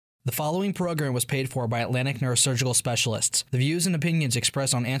The following program was paid for by Atlantic Neurosurgical Specialists. The views and opinions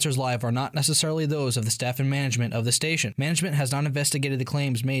expressed on Answers Live are not necessarily those of the staff and management of the station. Management has not investigated the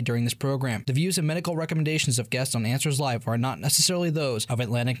claims made during this program. The views and medical recommendations of guests on Answers Live are not necessarily those of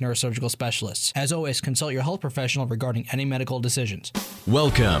Atlantic Neurosurgical Specialists. As always, consult your health professional regarding any medical decisions.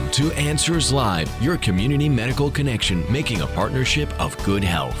 Welcome to Answers Live, your community medical connection, making a partnership of good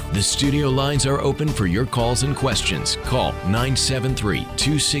health. The studio lines are open for your calls and questions. Call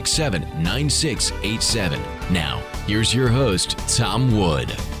 973-267-9687. Now, here's your host, Tom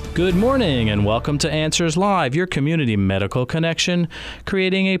Wood. Good morning and welcome to Answers Live, your community medical connection,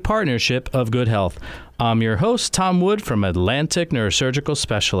 creating a partnership of good health. I'm your host, Tom Wood from Atlantic Neurosurgical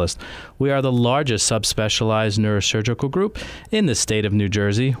Specialists. We are the largest subspecialized neurosurgical group in the state of New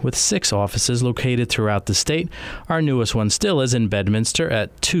Jersey with 6 offices located throughout the state. Our newest one still is in Bedminster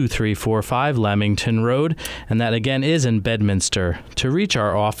at 2345 Lamington Road, and that again is in Bedminster. To reach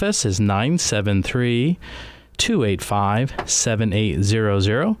our office is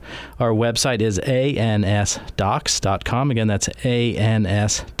 973-285-7800. Our website is ansdocs.com. Again, that's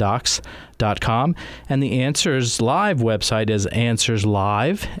ansdocs.com. And the Answers Live website is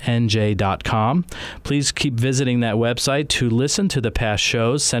answerslivnj.com. Please keep visiting that website to listen to the past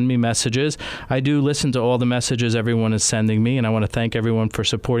shows. Send me messages. I do listen to all the messages everyone is sending me, and I want to thank everyone for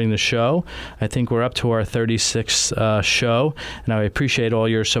supporting the show. I think we're up to our 36th show, and I appreciate all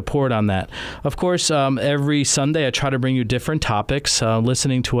your support on that. Of course, every Sunday I try to bring you different topics,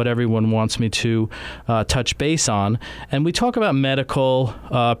 listening to what everyone wants me to touch base on. And we talk about medical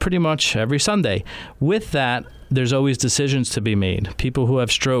pretty much every Sunday. With that, there's always decisions to be made. People who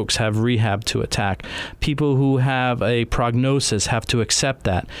have strokes have rehab to attack. People who have a prognosis have to accept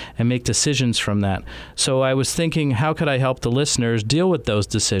that and make decisions from that. So I was thinking, how could I help the listeners deal with those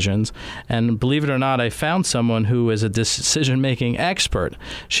decisions? And believe it or not, I found someone who is a decision-making expert.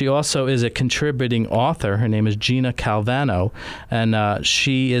 She also is a contributing author. Her name is Gina Calvano, and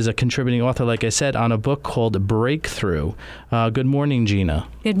she is a contributing author, like I said, on a book called Breakthrough. Good morning, Gina.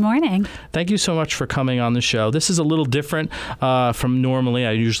 Good morning. Thank you so much for coming on the show. This is a little different from normally.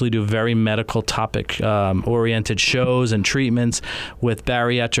 I usually do very medical topic oriented shows and treatments with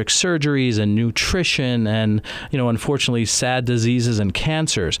bariatric surgeries and nutrition and, unfortunately, sad diseases and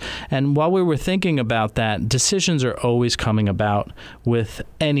cancers. And while we were thinking about that, decisions are always coming about with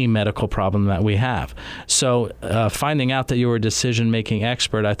any medical problem that we have. So finding out that you were a decision-making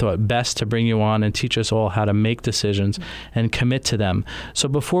expert, I thought best to bring you on and teach us all how to make decisions and commit to them. So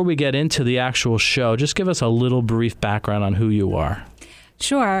before we get into the actual show, just give us a little brief background on who you are.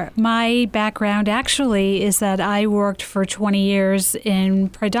 Sure. My background actually is that I worked for 20 years in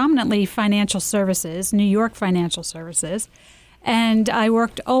predominantly financial services, New York financial services, and I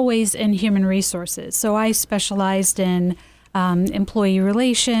worked always in human resources. So I specialized in employee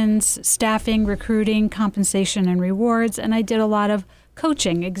relations, staffing, recruiting, compensation, and rewards, and I did a lot of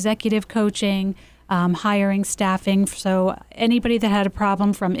coaching, executive coaching, hiring, staffing. So anybody that had a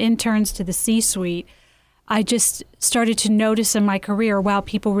problem from interns to the C-suite, I just started to notice in my career, wow,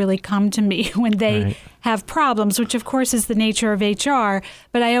 people really come to me when they have problems, which of course is the nature of HR.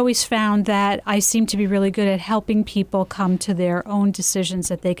 But I always found that I seemed to be really good at helping people come to their own decisions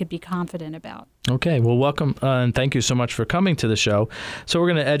that they could be confident about. Okay, well, welcome and thank you so much for coming to the show. So we're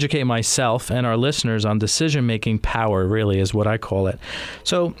going to educate myself and our listeners on decision-making power, really is what I call it.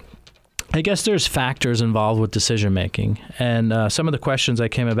 So I guess there's factors involved with decision-making, and some of the questions I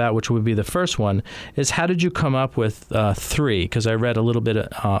came about, which would be the first one, is how did you come up with 3? Because I read a little bit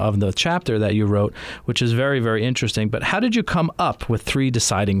of the chapter that you wrote, which is very, very interesting. But how did you come up with 3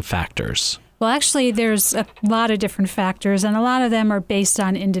 deciding factors? Well, actually, there's a lot of different factors, and a lot of them are based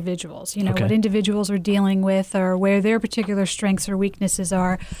on individuals, what individuals are dealing with or where their particular strengths or weaknesses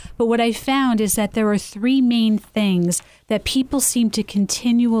are. But what I found is that there are 3 main things that people seem to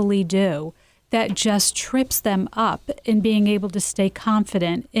continually do that just trips them up in being able to stay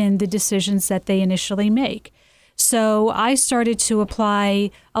confident in the decisions that they initially make. So I started to apply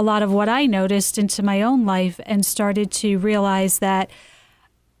a lot of what I noticed into my own life and started to realize that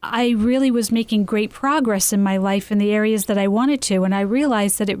I really was making great progress in my life in the areas that I wanted to. And I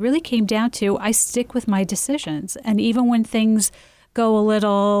realized that it really came down to I stick with my decisions. And even when things go a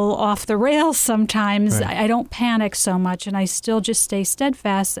little off the rails sometimes, I don't panic so much. And I still just stay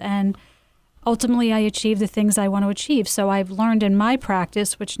steadfast. And ultimately, I achieve the things I want to achieve. So I've learned in my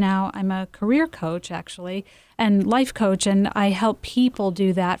practice, which now I'm a career coach, actually, and life coach. And I help people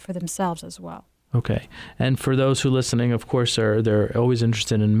do that for themselves as well. Okay. And for those who are listening, of course, they're always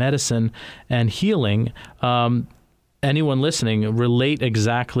interested in medicine and healing. anyone listening, relate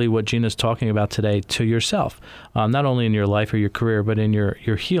exactly what Gina's talking about today to yourself, not only in your life or your career, but in your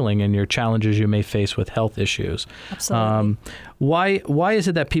healing and your challenges you may face with health issues. Absolutely. Why is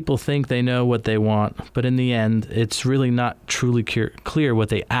it that people think they know what they want, but in the end, it's really not truly clear what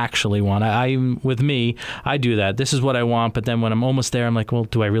they actually want? With me, I do that. This is what I want, but then when I'm almost there, I'm like, well,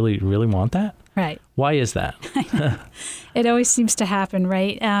 do I really want that? Right. Why is that? It always seems to happen,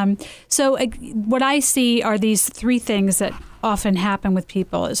 right? So what I see are these three things that often happen with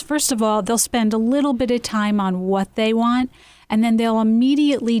people is, first of all, they'll spend a little bit of time on what they want, and then they'll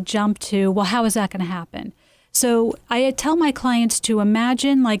immediately jump to, well, how is that going to happen? So I tell my clients to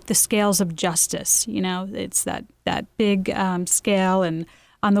imagine like the scales of justice. You know, it's that big scale. And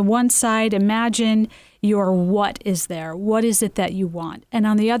on the one side, imagine your what is there. What is it that you want? And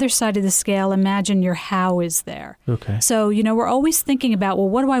on the other side of the scale, imagine your how is there. Okay. So, you know, we're always thinking about, well,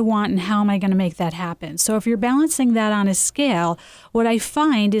 what do I want and how am I going to make that happen? So if you're balancing that on a scale, what I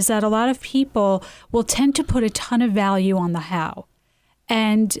find is that a lot of people will tend to put a ton of value on the how.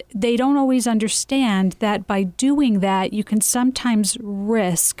 And they don't always understand that by doing that, you can sometimes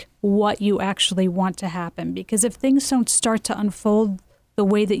risk what you actually want to happen. Because if things don't start to unfold the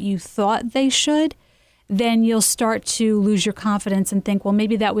way that you thought they should, then you'll start to lose your confidence and think, well,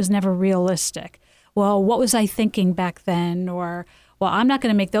 maybe that was never realistic. Well, what was I thinking back then? Or, well, I'm not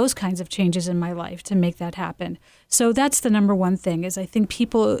going to make those kinds of changes in my life to make that happen. So that's the number one thing, is I think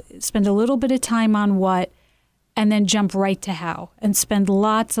people spend a little bit of time on what, and then jump right to how, and spend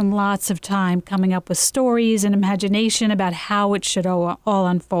lots and lots of time coming up with stories and imagination about how it should all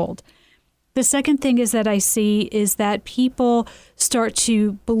unfold. The second thing is that I see is that people start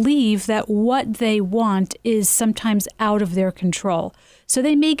to believe that what they want is sometimes out of their control. So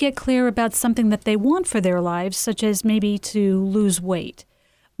they may get clear about something that they want for their lives, such as maybe to lose weight.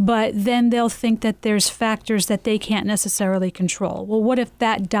 But then they'll think that there's factors that they can't necessarily control. Well, what if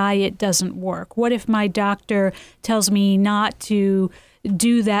that diet doesn't work? What if my doctor tells me not to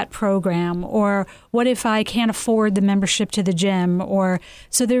do that program? Or what if I can't afford the membership to the gym? Or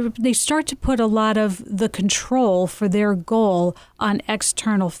so they start to put a lot of the control for their goal on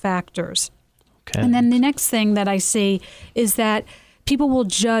external factors. Okay. And then the next thing that I see is that people will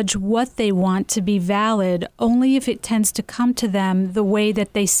judge what they want to be valid only if it tends to come to them the way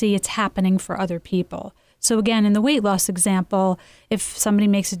that they see it's happening for other people. So again, in the weight loss example, if somebody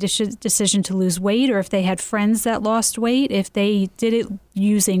makes a decision to lose weight, or if they had friends that lost weight, if they did it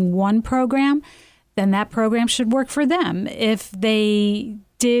using one program, then that program should work for them. If they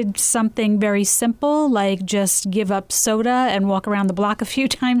did something very simple, like just give up soda and walk around the block a few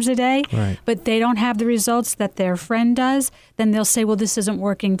times a day, right, but they don't have the results that their friend does, then they'll say, well, this isn't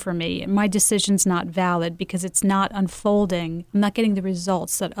working for me. My decision's not valid because it's not unfolding. I'm not getting the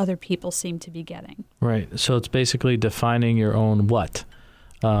results that other people seem to be getting. Right. So it's basically defining your own what.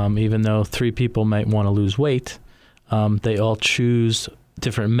 Even though three people might want to lose weight, they all choose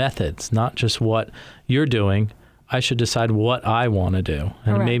different methods, not just what you're doing. I should decide what I want to do.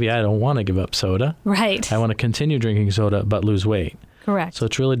 And Correct. Maybe I don't want to give up soda. Right. I want to continue drinking soda but lose weight. Correct. So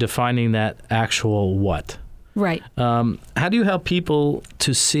it's really defining that actual what. Right. How do you help people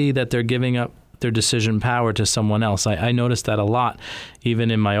to see that they're giving up their decision power to someone else? I notice that a lot, even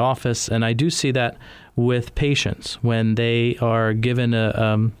in my office. And I do see that with patients when they are given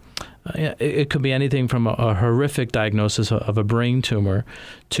it could be anything from a horrific diagnosis of a brain tumor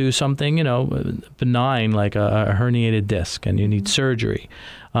to something, benign like a herniated disc and you need surgery.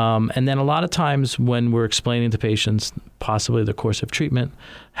 And then a lot of times when we're explaining to patients possibly the course of treatment,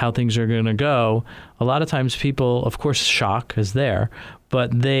 how things are going to go, a lot of times people, of course, shock is there,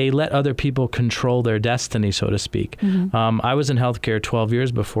 but they let other people control their destiny, so to speak. Mm-hmm. I was in healthcare 12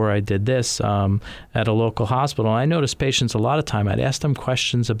 years before I did this at a local hospital. I noticed patients a lot of time, I'd ask them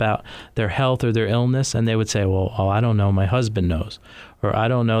questions about their health or their illness, and they would say, well, I don't know, my husband knows. Or I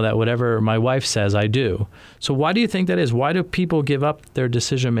don't know that whatever my wife says, I do. So why do you think that is? Why do people give up their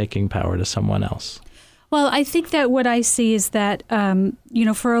decision-making power to someone else? Well, I think that what I see is that,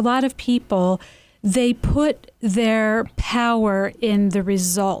 for a lot of people, they put their power in the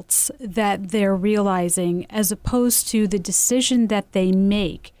results that they're realizing as opposed to the decision that they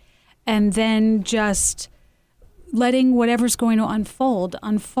make, and then just letting whatever's going to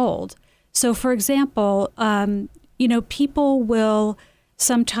unfold. So, for example, people will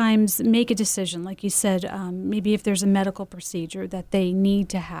sometimes make a decision, like you said, maybe if there's a medical procedure that they need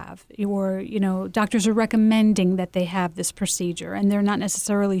to have, or, doctors are recommending that they have this procedure and they're not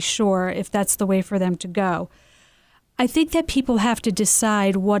necessarily sure if that's the way for them to go. I think that people have to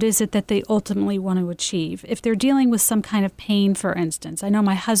decide what is it that they ultimately want to achieve. If they're dealing with some kind of pain, for instance, I know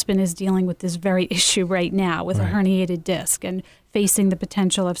my husband is dealing with this very issue right now with a herniated disc and facing the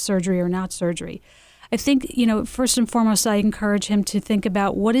potential of surgery or not surgery. I think, first and foremost, I encourage him to think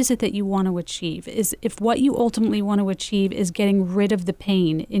about what is it that you want to achieve. If what you ultimately want to achieve is getting rid of the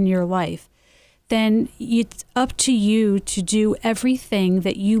pain in your life, then it's up to you to do everything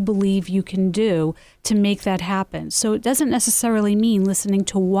that you believe you can do to make that happen. So it doesn't necessarily mean listening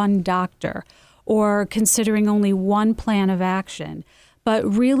to one doctor or considering only one plan of action, but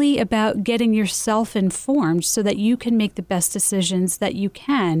really about getting yourself informed so that you can make the best decisions that you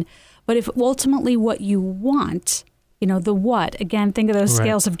can. But if ultimately what you want, the what, again, think of those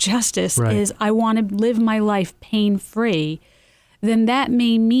scales of justice, is I want to live my life pain-free, then that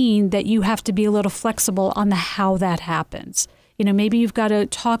may mean that you have to be a little flexible on the how that happens. Maybe you've got to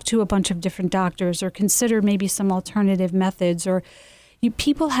talk to a bunch of different doctors or consider maybe some alternative methods, or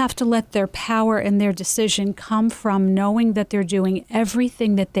people have to let their power and their decision come from knowing that they're doing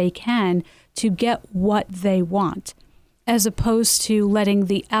everything that they can to get what they want, as opposed to letting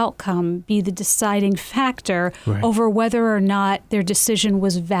the outcome be the deciding factor over whether or not their decision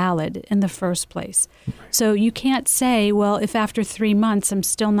was valid in the first place. So you can't say, well, if after 3 months I'm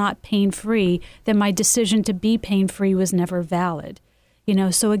still not pain-free, then my decision to be pain-free was never valid.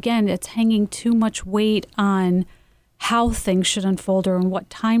 So again, it's hanging too much weight on how things should unfold or in what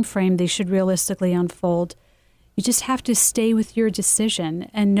time frame they should realistically unfold. You just have to stay with your decision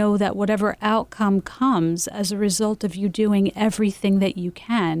and know that whatever outcome comes as a result of you doing everything that you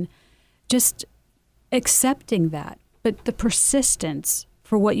can, just accepting that. But the persistence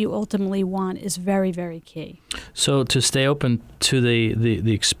for what you ultimately want is very, very key. So to stay open to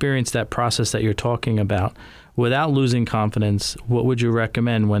the experience, that process that you're talking about, without losing confidence, what would you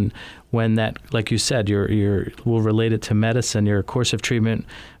recommend when that, like you said, we'll relate it to medicine, your course of treatment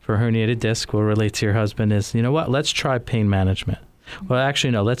for herniated disc will relate to your husband is, let's try pain management. Well,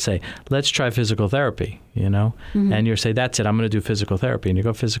 actually, no, let's try physical therapy, and you say, that's it, I'm going to do physical therapy. And you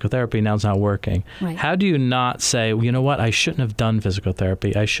go, physical therapy, now it's not working. Right. How do you not say, I shouldn't have done physical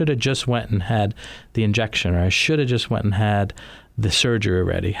therapy. I should have just went and had the injection, or I should have just went and had the surgery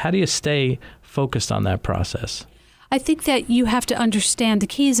already. How do you stay focused on that process? I think that you have to understand, the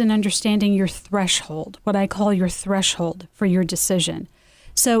key is in understanding your threshold, what I call your threshold for your decision.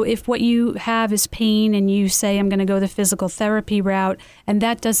 So if what you have is pain and you say, I'm going to go the physical therapy route, and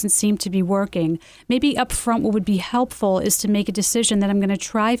that doesn't seem to be working, maybe up front what would be helpful is to make a decision that I'm going to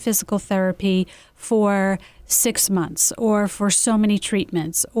try physical therapy for 6 months or for so many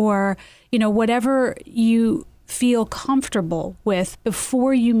treatments or, whatever you feel comfortable with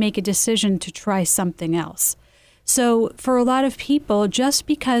before you make a decision to try something else. So for a lot of people, just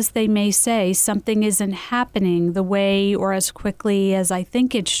because they may say something isn't happening the way or as quickly as I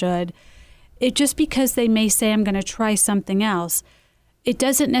think it should, just because they may say I'm going to try something else, it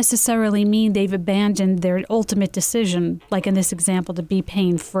doesn't necessarily mean they've abandoned their ultimate decision, like in this example, to be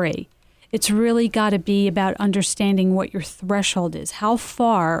pain-free. It's really got to be about understanding what your threshold is. How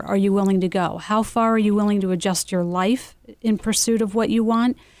far are you willing to go? How far are you willing to adjust your life in pursuit of what you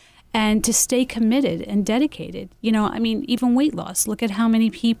want? And to stay committed and dedicated. Even weight loss. Look at how many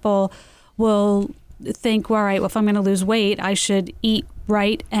people will think, well, all right, well, if I'm going to lose weight, I should eat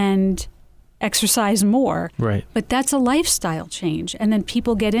right and exercise more. Right. But that's a lifestyle change. And then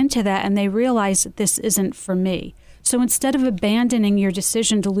people get into that and they realize that this isn't for me. So instead of abandoning your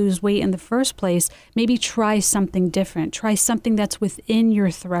decision to lose weight in the first place, maybe try something different. Try something that's within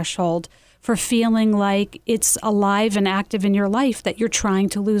your threshold for feeling like it's alive and active in your life, that you're trying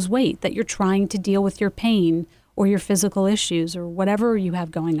to lose weight, that you're trying to deal with your pain or your physical issues or whatever you have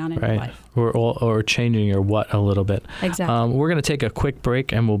going on in your life. Or changing your what a little bit. Exactly. We're going to take a quick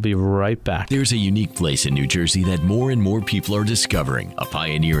break and we'll be right back. There's a unique place in New Jersey that more and more people are discovering. A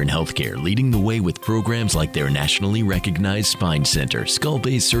pioneer in healthcare leading the way with programs like their nationally recognized Spine Center,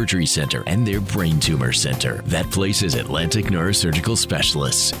 Skull-Based Surgery Center, and their Brain Tumor Center. That place is Atlantic Neurosurgical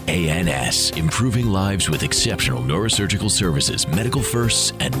Specialists, ANS, improving lives with exceptional neurosurgical services, medical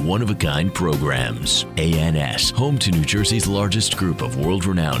firsts, and one-of-a-kind programs. ANS, home to New Jersey's largest group of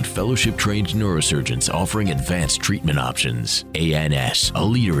world-renowned fellowship-trained neurosurgeons offering advanced treatment options. ANS, a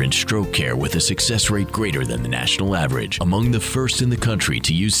leader in stroke care with a success rate greater than the national average, among the first in the country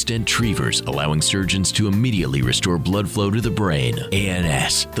to use stent retrievers, allowing surgeons to immediately restore blood flow to the brain.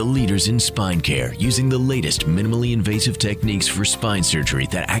 ANS, the leaders in spine care, using the latest minimally invasive techniques for spine surgery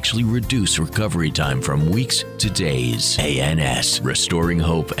that actually reduce recovery time from weeks to days. ANS, restoring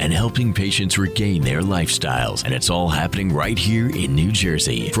hope and helping patients regain their lifestyles. And it's all happening right here in New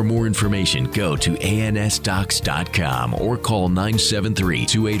Jersey. For more information information, go to ansdocs.com or call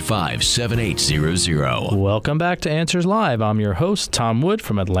 973-285-7800. Welcome back to Answers Live. I'm your host, Tom Wood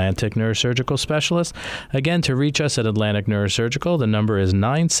from Atlantic Neurosurgical Specialists. Again, to reach us at Atlantic Neurosurgical, the number is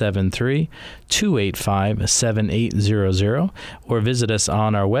 973-285-7800, or visit us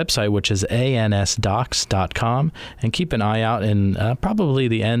on our website, which is ansdocs.com. And keep an eye out. In probably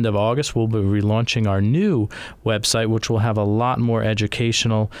the end of August, we'll be relaunching our new website, which will have a lot more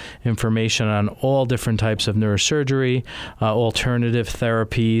educational information on all different types of neurosurgery, alternative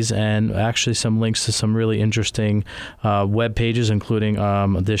therapies, and actually some links to some really interesting web pages, including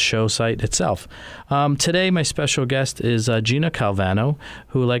this show site itself. Today, my special guest is Gina Calvano,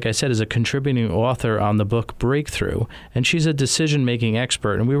 who, like I said, is a contributing author on the book Breakthrough, and she's a decision-making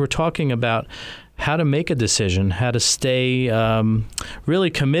expert. And we were talking about how to make a decision, how to stay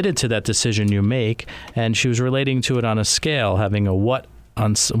really committed to that decision you make. And she was relating to it on a scale, having a what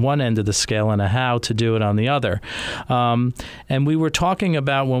on one end of the scale and a how to do it on the other. And we were talking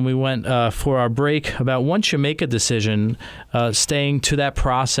about, when we went for our break, about once you make a decision, staying to that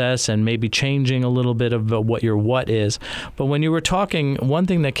process and maybe changing a little bit of what your what is. But when you were talking, one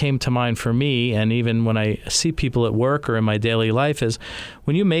thing that came to mind for me, and even when I see people at work or in my daily life, is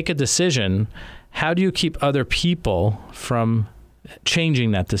when you make a decision, how do you keep other people from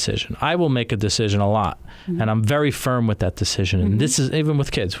changing that decision? I will make a decision a lot, and I'm very firm with that decision. And this is even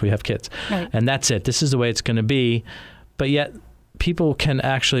with kids. We have kids. Right. And that's it. This is the way it's going to be. But yet people can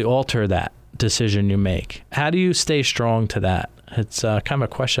actually alter that decision you make. How do you stay strong to that? It's kind of a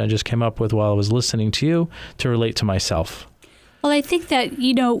question I just came up with while I was listening to you to relate to myself. Well, I think that,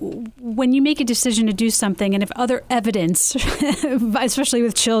 when you make a decision to do something, and if other evidence, especially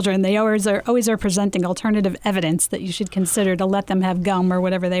with children, they always are presenting alternative evidence that you should consider to let them have gum or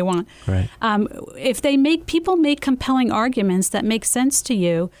whatever they want. Right. If people make compelling arguments that make sense to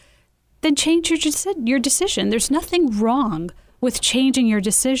you, then change your decision. There's nothing wrong with changing your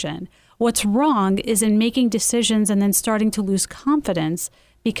decision. What's wrong is in making decisions and then starting to lose confidence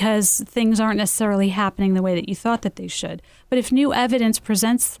because things aren't necessarily happening the way that you thought that they should. But if new evidence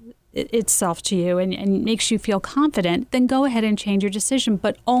presents itself to you and makes you feel confident, then go ahead and change your decision,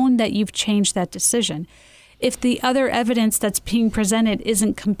 but own that you've changed that decision. If the other evidence that's being presented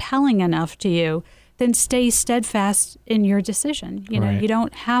isn't compelling enough to you, then stay steadfast in your decision. You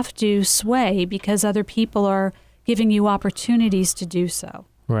don't have to sway because other people are giving you opportunities to do so.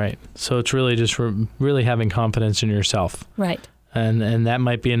 Right. So it's really just really having confidence in yourself. Right. And that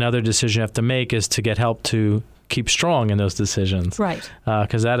might be another decision you have to make, is to get help to keep strong in those decisions. Right.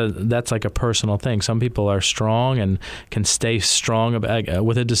 Because that's like a personal thing. Some people are strong and can stay strong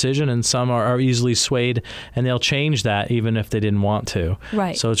with a decision, and some are easily swayed, and they'll change that even if they didn't want to.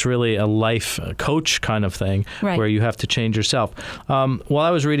 Right. So it's really a life coach kind of thing, right, where you have to change yourself. While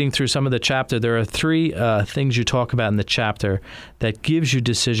I was reading through some of the chapter, there are three things you talk about in the chapter that gives you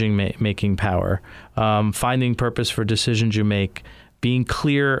decision-making power. Finding purpose for decisions you make, being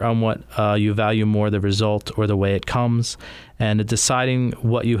clear on what you value more, the result or the way it comes, and deciding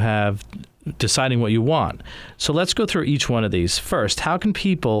what you want. So let's go through each one of these. First, how can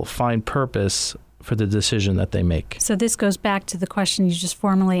people find purpose for the decision that they make? So this goes back to the question you just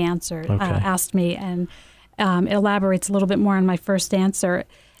formally asked me, and it elaborates a little bit more on my first answer.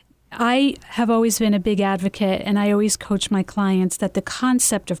 I have always been a big advocate, and I always coach my clients that the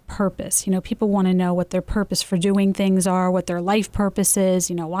concept of purpose, people want to know what their purpose for doing things are, what their life purpose is,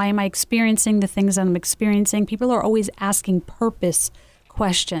 why am I experiencing the things that I'm experiencing? People are always asking purpose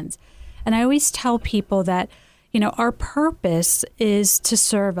questions. And I always tell people that, our purpose is to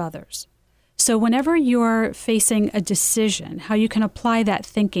serve others. So whenever you're facing a decision, how you can apply that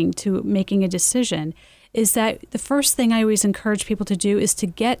thinking to making a decision is that the first thing I always encourage people to do is to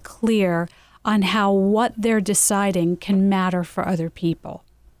get clear on how what they're deciding can matter for other people.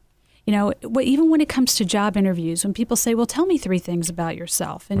 Even when it comes to job interviews, when people say, well, tell me 3 things about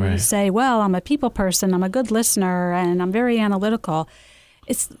yourself. And right, you say, well, I'm a people person, I'm a good listener, and I'm very analytical.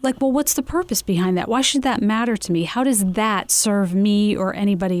 It's like, well, what's the purpose behind that? Why should that matter to me? How does that serve me or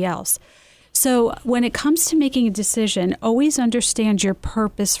anybody else? So when it comes to making a decision, always understand your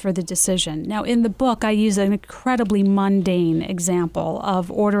purpose for the decision. Now, in the book, I use an incredibly mundane example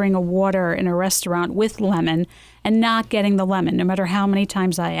of ordering a water in a restaurant with lemon and not getting the lemon, no matter how many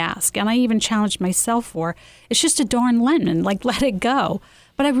times I ask. And I even challenged myself for, it's just a darn lemon, let it go.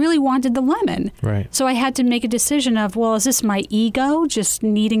 But I really wanted the lemon. Right. So I had to make a decision of, well, is this my ego just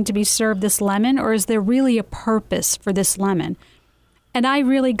needing to be served this lemon, or is there really a purpose for this lemon? And I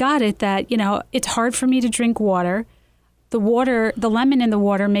really got it that, it's hard for me to drink water. the lemon in the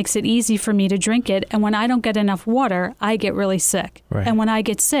water makes it easy for me to drink it. And when I don't get enough water, I get really sick. Right. And when I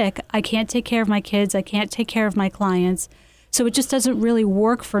get sick, I can't take care of my kids. I can't take care of my clients. So it just doesn't really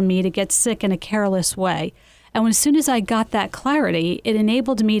work for me to get sick in a careless way. And as soon as I got that clarity, it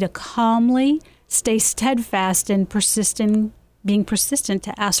enabled me to calmly stay steadfast and being persistent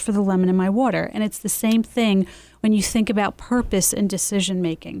to ask for the lemon in my water. And it's the same thing when you think about purpose and decision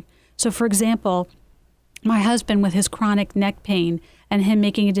making. So for example, my husband with his chronic neck pain and him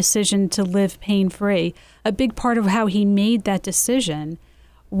making a decision to live pain-free, a big part of how he made that decision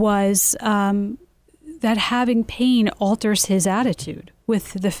was that having pain alters his attitude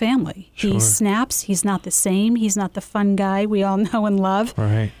with the family. Sure. He snaps. He's not the same. He's not the fun guy we all know and love.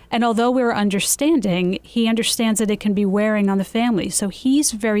 Right. And although we're understanding, he understands that it can be wearing on the family. So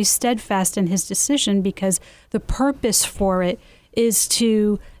he's very steadfast in his decision because the purpose for it is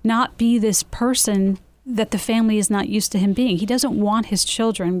to not be this person that the family is not used to him being. He doesn't want his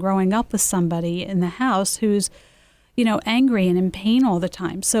children growing up with somebody in the house who's, angry and in pain all the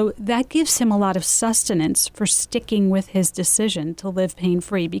time. So that gives him a lot of sustenance for sticking with his decision to live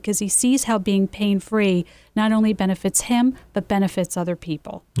pain-free because he sees how being pain-free not only benefits him, but benefits other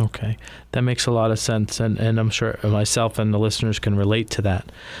people. Okay. That makes a lot of sense, and I'm sure myself and the listeners can relate to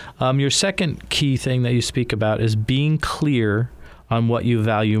that. Your second key thing that you speak about is being clear on what you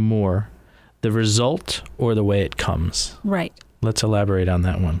value more, the result or the way it comes. Right. Let's elaborate on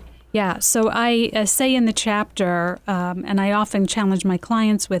that one. Yeah, so I say in the chapter, and I often challenge my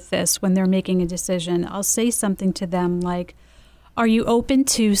clients with this when they're making a decision, I'll say something to them like, are you open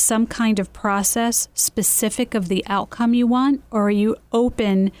to some kind of process specific of the outcome you want, or are you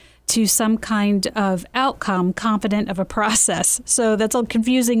open to some kind of outcome confident of a process? So that's a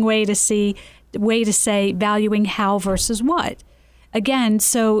confusing way to say valuing how versus what. Again,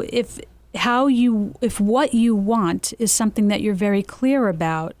 so if what you want is something that you're very clear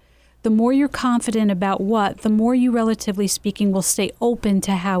about, the more you're confident about what, the more you, relatively speaking, will stay open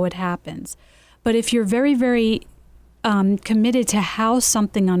to how it happens. But if you're very, very committed to how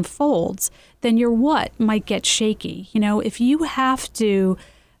something unfolds, then your what might get shaky. If you have to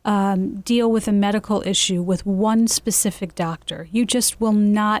deal with a medical issue with one specific doctor, you just will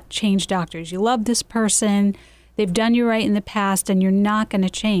not change doctors. You love this person, they've done you right in the past, and you're not going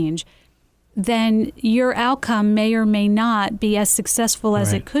to change. Then your outcome may or may not be as successful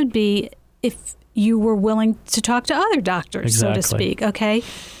as it could be if you were willing to talk to other doctors, so to speak, okay?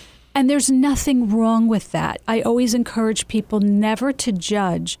 And there's nothing wrong with that. I always encourage people never to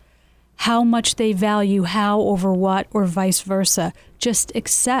judge how much they value how over what or vice versa. Just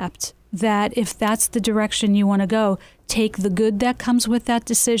accept that if that's the direction you want to go, take the good that comes with that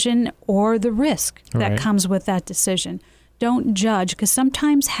decision or the risk that comes with that decision. Don't judge, because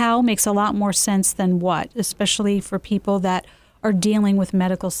sometimes how makes a lot more sense than what, especially for people that are dealing with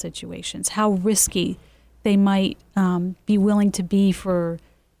medical situations, how risky they might be willing to be for,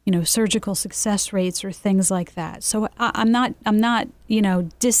 surgical success rates or things like that. So I'm not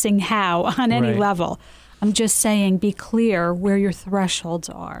dissing how on any level. I'm just saying be clear where your thresholds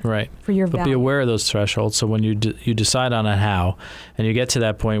are for your value. But be aware of those thresholds. So when you decide on a how, and you get to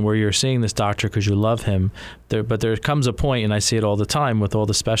that point where you're seeing this doctor because you love him, but there comes a point, and I see it all the time with all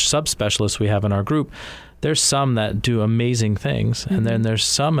the subspecialists we have in our group, there's some that do amazing things, and then there's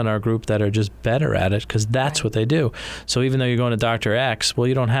some in our group that are just better at it because that's what they do. So even though you're going to Dr. X, well,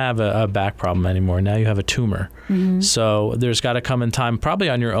 you don't have a back problem anymore. Now you have a tumor. So there's got to come in time, probably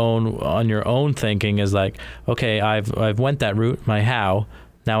on your own thinking is like, okay, I've went that route, my how,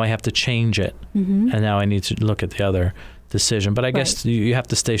 now I have to change it, and now I need to look at the other decision. But I guess you have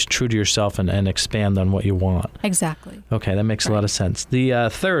to stay true to yourself and expand on what you want. Exactly. Okay, that makes a lot of sense. The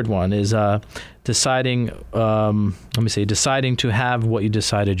third one is deciding to have what you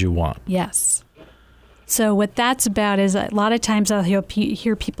decided you want. Yes. So what that's about is a lot of times I'll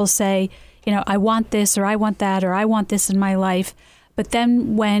hear people say, I want this or I want that or I want this in my life. But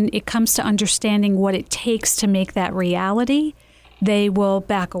then when it comes to understanding what it takes to make that reality, they will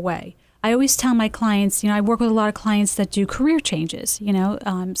back away. I always tell my clients, I work with a lot of clients that do career changes,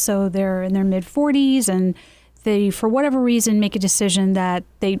 so they're in their mid-40s and they, for whatever reason, make a decision that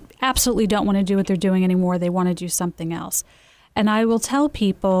they absolutely don't want to do what they're doing anymore. They want to do something else. And I will tell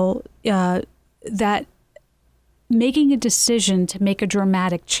people that making a decision to make a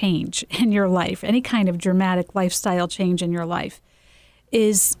dramatic change in your life, any kind of dramatic lifestyle change in your life,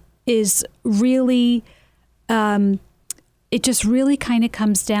 is really... it just really kind of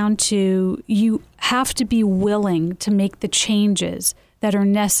comes down to you have to be willing to make the changes that are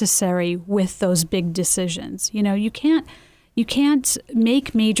necessary with those big decisions. You can't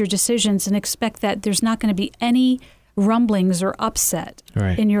make major decisions and expect that there's not going to be any rumblings or upset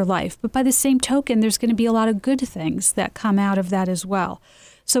in your life. But by the same token, there's going to be a lot of good things that come out of that as well.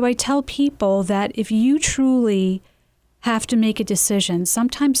 So I tell people that if you truly have to make a decision,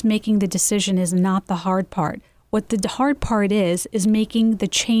 sometimes making the decision is not the hard part. What the hard part is making the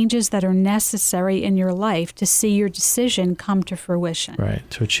changes that are necessary in your life to see your decision come to fruition. Right,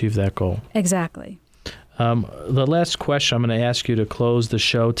 to achieve that goal. Exactly. The last question I'm going to ask you to close the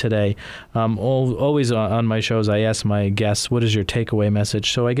show today. Always on my shows, I ask my guests, what is your takeaway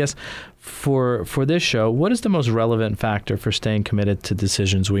message? So I guess for this show, what is the most relevant factor for staying committed to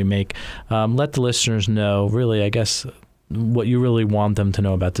decisions we make? Let the listeners know, really, I guess, what you really want them to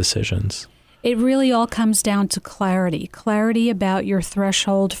know about decisions. It really all comes down to clarity about your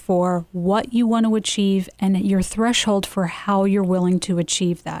threshold for what you want to achieve and your threshold for how you're willing to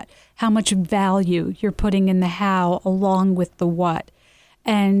achieve that, how much value you're putting in the how along with the what,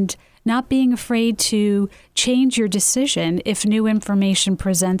 and not being afraid to change your decision if new information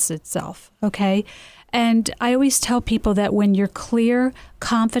presents itself, okay? And I always tell people that when you're clear,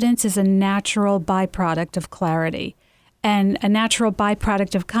 confidence is a natural byproduct of clarity. And a natural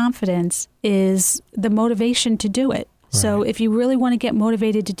byproduct of confidence is the motivation to do it. Right. So if you really want to get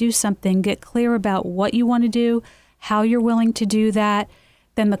motivated to do something, get clear about what you want to do, how you're willing to do that,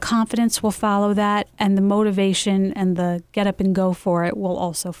 then the confidence will follow that, and the motivation and the get up and go for it will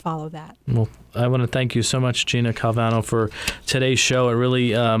also follow that. Well, I want to thank you so much, Gina Calvano, for today's show. It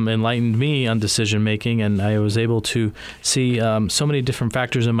really enlightened me on decision making, and I was able to see so many different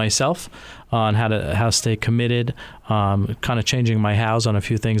factors in myself on how to stay committed, kind of changing my hows on a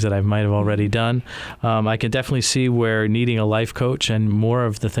few things that I might have already done. I can definitely see where needing a life coach and more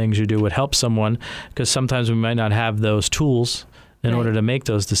of the things you do would help someone, because sometimes we might not have those tools in order to make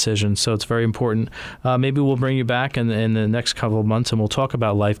those decisions. So it's very important. Maybe we'll bring you back in the next couple of months and we'll talk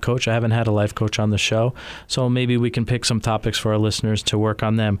about life coach. I haven't had a life coach on the show, so maybe we can pick some topics for our listeners to work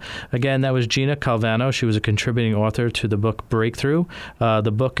on them. Again, that was Gina Calvano. She was a contributing author to the book Breakthrough.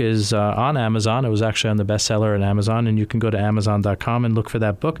 The book is on Amazon. It was actually on the bestseller at Amazon, and you can go to Amazon.com and look for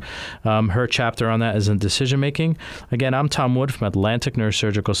that book. Her chapter on that is in decision making. Again, I'm Tom Wood from Atlantic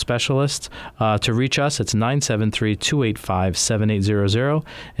Neurosurgical Specialists. To reach us, it's 973-285-7800,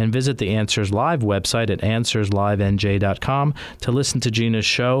 and visit the Answers Live website at answerslivenj.com to listen to Gina's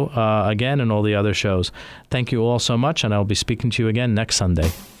show again and all the other shows. Thank you all so much, and I'll be speaking to you again next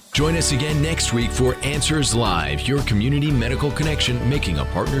Sunday. Join us again next week for Answers Live, your community medical connection, making a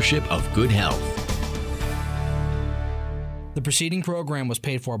partnership of good health. The preceding program was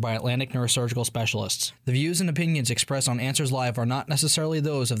paid for by Atlantic Neurosurgical Specialists. The views and opinions expressed on Answers Live are not necessarily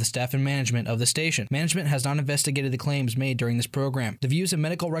those of the staff and management of the station. Management has not investigated the claims made during this program. The views and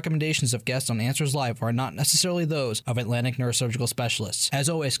medical recommendations of guests on Answers Live are not necessarily those of Atlantic Neurosurgical Specialists. As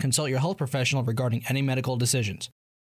always, consult your health professional regarding any medical decisions.